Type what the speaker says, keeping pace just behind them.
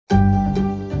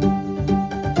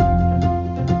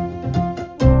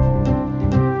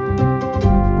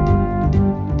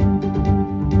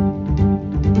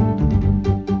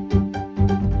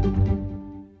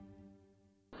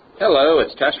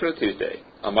it's Tax Credit Tuesday.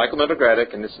 I'm Michael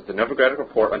Novogradac, and this is the Novogradac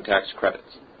Report on Tax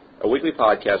Credits, a weekly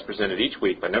podcast presented each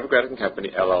week by Novogradac & Company,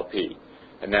 LLP,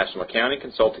 a national accounting,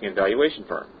 consulting, and valuation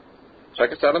firm.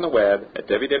 Check us out on the web at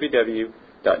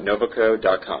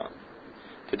www.novoco.com.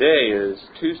 Today is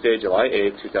Tuesday, July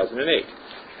 8, 2008,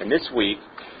 and this week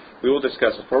we will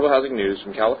discuss affordable housing news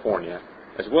from California,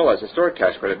 as well as historic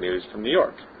tax credit news from New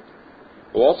York.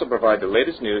 We'll also provide the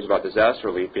latest news about disaster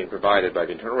relief being provided by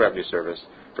the Internal Revenue Service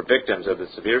for victims of the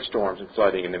severe storms and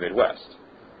flooding in the Midwest.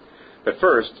 But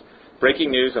first, breaking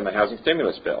news on the housing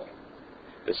stimulus bill.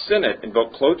 The Senate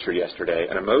invoked cloture yesterday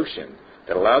on a motion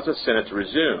that allows the Senate to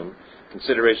resume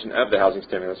consideration of the housing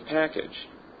stimulus package.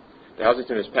 The housing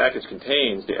stimulus package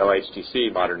contains the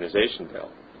LHTC modernization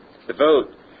bill. The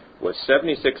vote was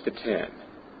 76 to 10,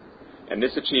 and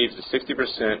this achieves the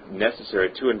 60% necessary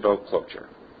to invoke cloture.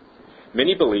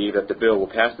 Many believe that the bill will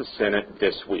pass the Senate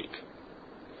this week.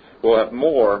 We'll have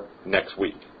more next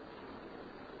week.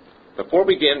 Before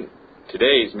we begin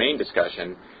today's main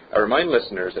discussion, I remind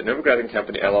listeners that Novogradac &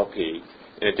 Company, LLP,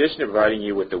 in addition to providing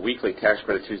you with the weekly Tax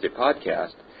Credit Tuesday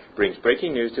podcast, brings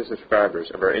breaking news to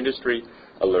subscribers of our Industry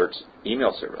Alerts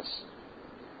email service.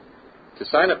 To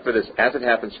sign up for this As It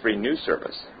Happens free news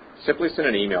service, simply send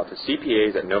an email to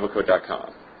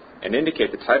cpas@novoco.com and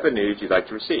indicate the type of news you'd like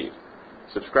to receive.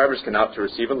 Subscribers can opt to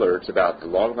receive alerts about the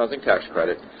long housing tax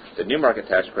credit, the new market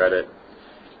tax credit,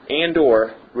 and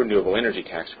or renewable energy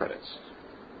tax credits.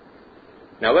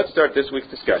 Now let's start this week's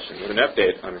discussion with an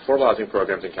update on affordable housing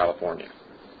programs in California.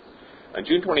 On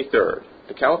June 23rd,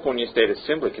 the California State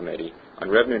Assembly Committee on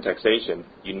Revenue and Taxation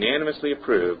unanimously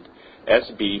approved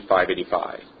SB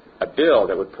 585, a bill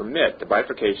that would permit the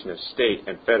bifurcation of state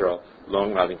and federal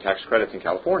low housing tax credits in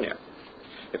California.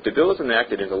 If the bill is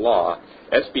enacted into law,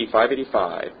 SB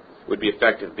 585 would be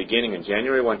effective beginning on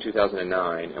January 1,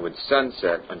 2009 and would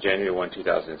sunset on January 1,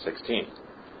 2016.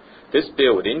 This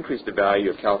bill would increase the value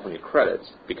of California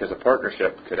credits because a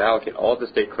partnership could allocate all of the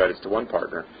state credits to one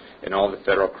partner and all of the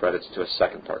federal credits to a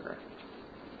second partner.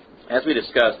 As we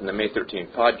discussed in the May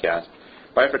 13th podcast,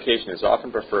 bifurcation is often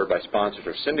preferred by sponsors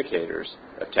or syndicators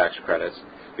of tax credits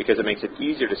because it makes it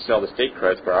easier to sell the state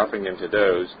credits by offering them to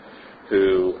those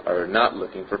who are not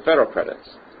looking for federal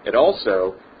credits. It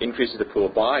also increases the pool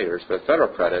of buyers for the federal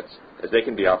credits as they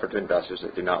can be offered to investors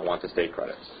that do not want the state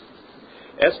credits.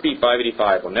 SB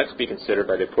 585 will next be considered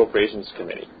by the Appropriations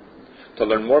Committee. To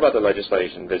learn more about the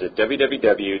legislation, visit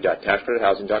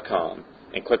www.taxcredithousing.com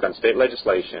and click on State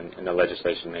Legislation in the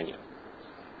Legislation menu.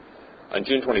 On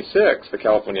June 26, the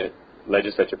California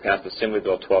Legislature passed Assembly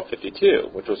Bill 1252,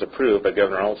 which was approved by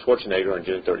Governor Arnold Schwarzenegger on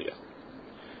June 30th.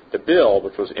 The bill,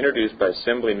 which was introduced by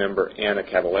Assembly Member Anna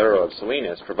Cavallero of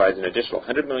Salinas, provides an additional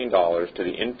 $100 million to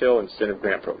the Infill Incentive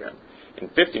Grant Program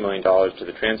and $50 million to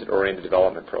the Transit-Oriented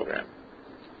Development Program.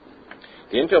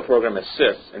 The Infill program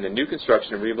assists in the new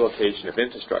construction and rehabilitation of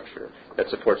infrastructure that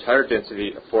supports higher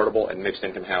density, affordable, and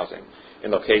mixed-income housing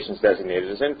in locations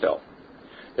designated as infill.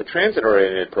 The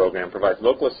Transit-Oriented Program provides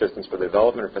local assistance for the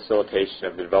development or facilitation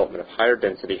of the development of higher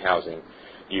density housing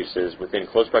uses within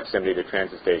close proximity to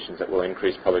transit stations that will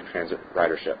increase public transit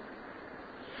ridership.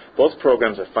 Both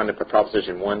programs are funded by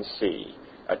Proposition 1C,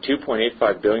 a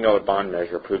 $2.85 billion bond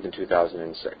measure approved in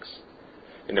 2006.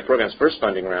 In the program's first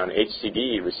funding round,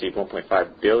 HCD received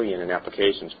 $1.5 billion in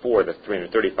applications for the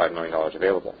 $335 million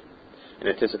available. In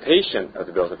anticipation of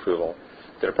the bill's approval,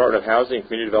 the Department of Housing and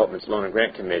Community Development's Loan and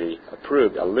Grant Committee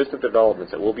approved a list of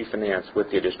developments that will be financed with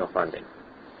the additional funding.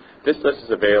 This list is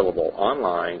available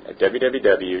online at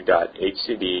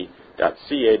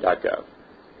www.hcd.ca.gov.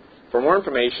 For more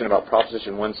information about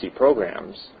Proposition 1C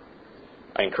programs,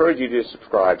 I encourage you to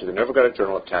subscribe to the Novogradac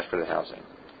Journal of Tax Credit Housing.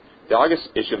 The August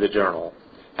issue of the Journal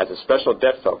has a special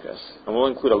debt focus and will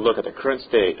include a look at the current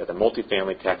state of the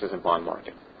multifamily taxes and bond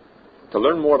market. To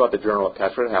learn more about the Journal of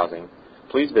Tax Credit Housing,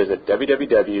 please visit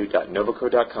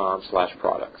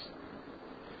www.novoco.com/products.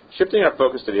 Shifting our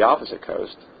focus to the opposite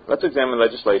coast, let's examine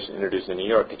legislation introduced in New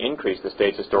York to increase the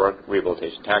state's historic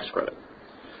rehabilitation tax credit.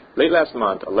 Late last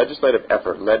month, a legislative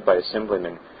effort led by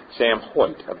Assemblyman Sam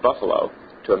Hoyt of Buffalo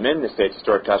to amend the state's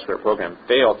historic tax credit program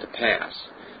failed to pass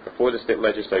before the state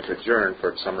legislature adjourned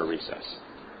for its summer recess.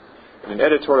 In an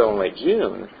editorial in late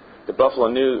June, the Buffalo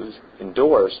News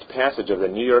endorsed passage of the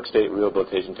New York State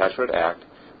Rehabilitation Tax Credit Act,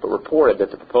 but reported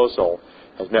that the proposal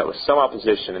has met with some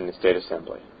opposition in the state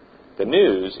assembly. The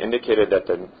News indicated that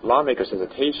the lawmakers'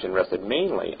 hesitation rested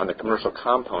mainly on the commercial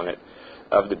component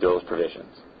of the bill's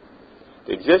provisions.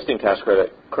 The existing tax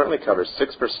credit currently covers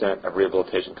 6% of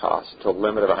rehabilitation costs to a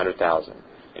limit of $100,000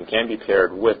 and can be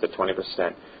paired with the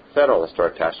 20% federal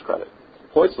historic tax credit.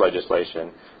 Hoyt's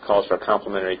legislation calls for a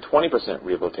complementary 20%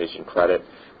 rehabilitation credit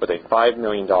with a $5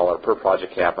 million per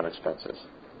project cap on expenses.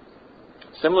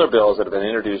 Similar bills that have been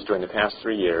introduced during the past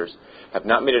 3 years have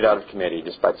not made it out of committee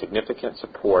despite significant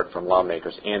support from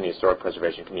lawmakers and the historic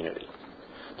preservation community.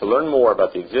 To learn more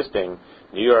about the existing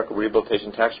New York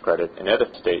Rehabilitation Tax Credit and other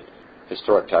state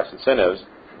historic tax incentives,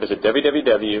 visit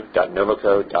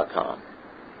www.novoco.com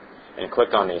and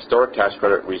click on the Historic Tax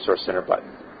Credit Resource Center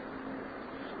button.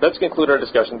 Let's conclude our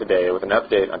discussion today with an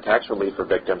update on tax relief for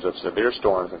victims of severe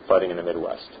storms and flooding in the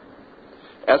Midwest.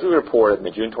 As we reported in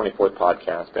the June 24th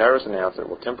podcast, the IRS announced that it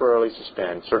will temporarily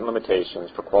suspend certain limitations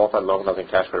for qualified low-income housing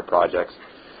tax credit projects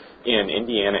in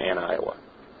Indiana and Iowa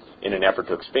in an effort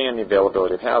to expand the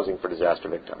availability of housing for disaster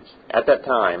victims. At that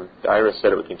time, the IRS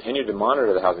said it would continue to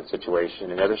monitor the housing situation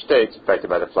in other states affected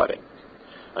by the flooding.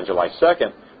 On July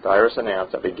 2nd, the IRS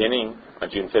announced that beginning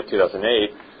on June 5, 2008,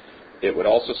 it would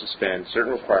also suspend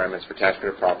certain requirements for tax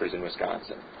credit properties in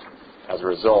Wisconsin as a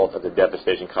result of the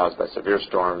devastation caused by severe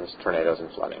storms, tornadoes,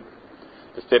 and flooding.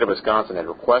 The state of Wisconsin had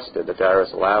requested that the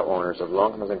IRS allow owners of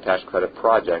low-income housing tax credit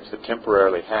projects to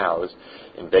temporarily house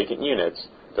in vacant units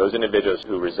those individuals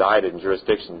who resided in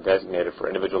jurisdictions designated for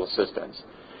individual assistance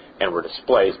and were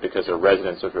displaced because their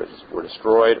residences were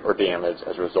destroyed or damaged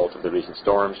as a result of the recent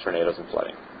storms, tornadoes, and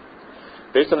flooding.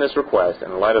 Based on this request,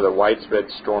 and in light of the widespread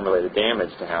storm-related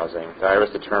damage to housing, the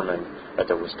IRS determined that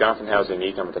the Wisconsin Housing and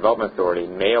Economic Development Authority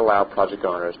may allow project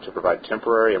owners to provide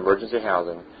temporary emergency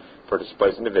housing for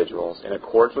displaced individuals in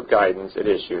accordance with guidance it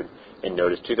issued in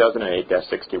Notice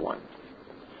 2008-61.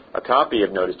 A copy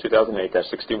of Notice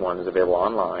 2008-61 is available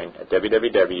online at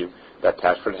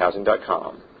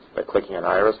www.taxcredithousing.com by clicking on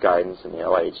IRS Guidance in the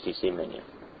LIHTC menu.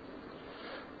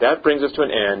 That brings us to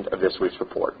an end of this week's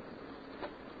report.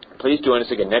 Please join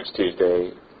us again next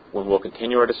Tuesday when we'll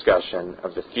continue our discussion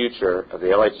of the future of the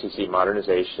LIHTC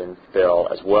modernization bill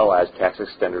as well as tax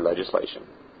extender legislation.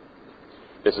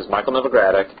 This is Michael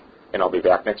Novogradac, and I'll be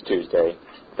back next Tuesday.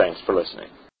 Thanks for listening.